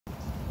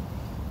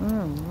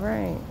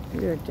Alright,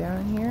 we are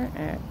down here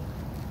at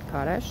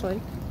Potash Lake.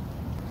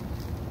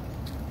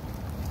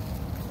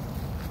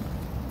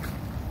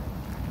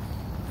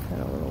 Got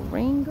a little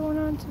rain going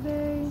on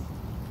today.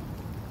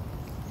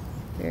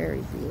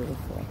 Very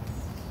beautiful.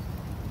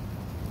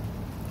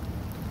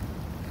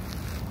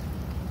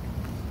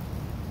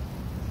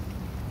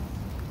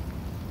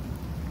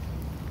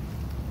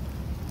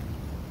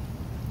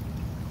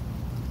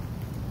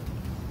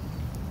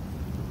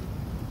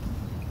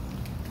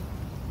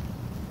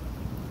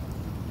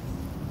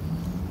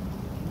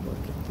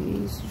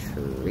 These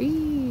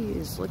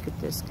trees. Look at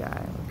this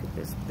guy. Look at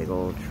this big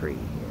old tree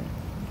here.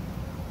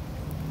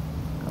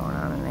 Going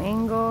on an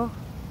angle.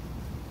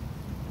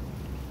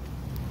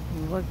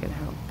 And look at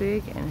how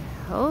big and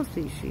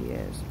healthy she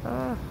is.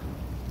 Oh,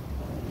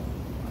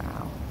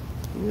 wow.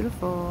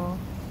 Beautiful.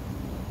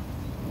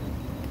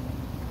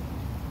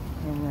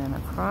 And then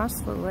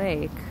across the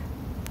lake,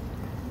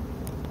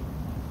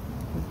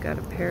 we've got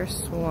a pair of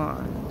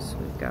swans.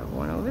 We've got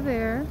one over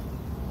there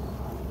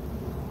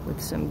with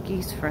some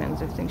geese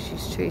friends. I think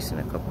she's chasing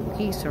a couple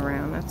geese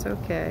around. That's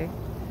okay.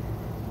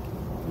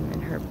 And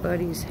then her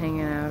buddy's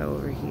hanging out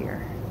over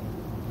here.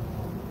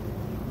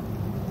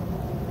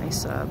 I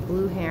saw a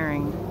blue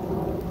herring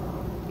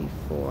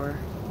before.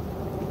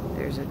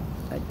 There's a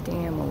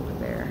dam over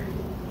there.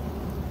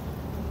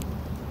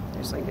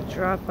 There's like a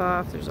drop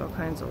off. There's all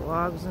kinds of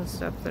logs and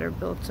stuff that are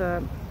built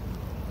up.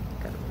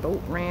 Got a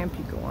boat ramp.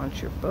 You can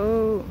launch your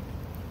boat.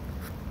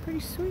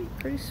 Pretty sweet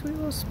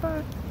little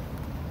spot.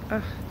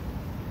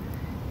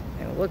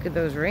 And look at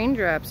those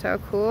raindrops, how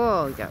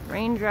cool. You got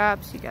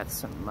raindrops, you got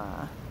some,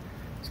 I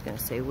was gonna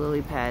say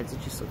lily pads,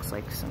 it just looks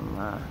like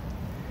some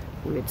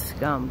weird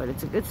scum, but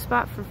it's a good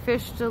spot for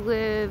fish to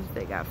live.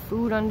 They got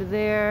food under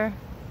there.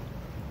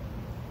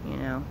 You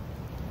know,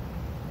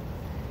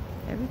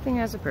 everything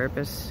has a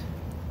purpose.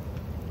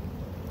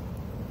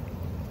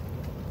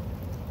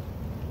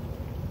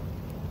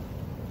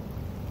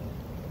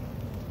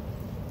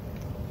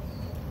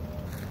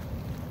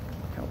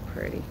 How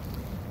pretty.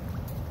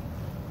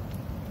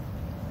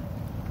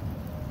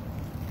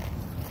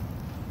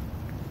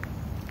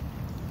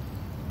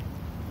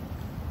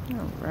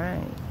 All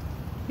right,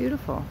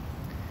 beautiful.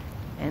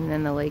 And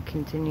then the lake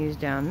continues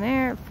down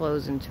there. It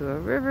flows into a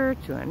river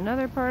to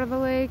another part of the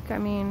lake. I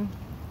mean,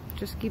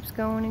 just keeps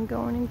going and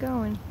going and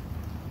going.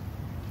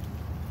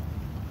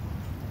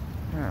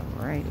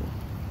 All righty.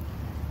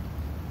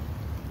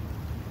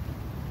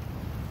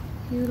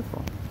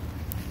 Beautiful.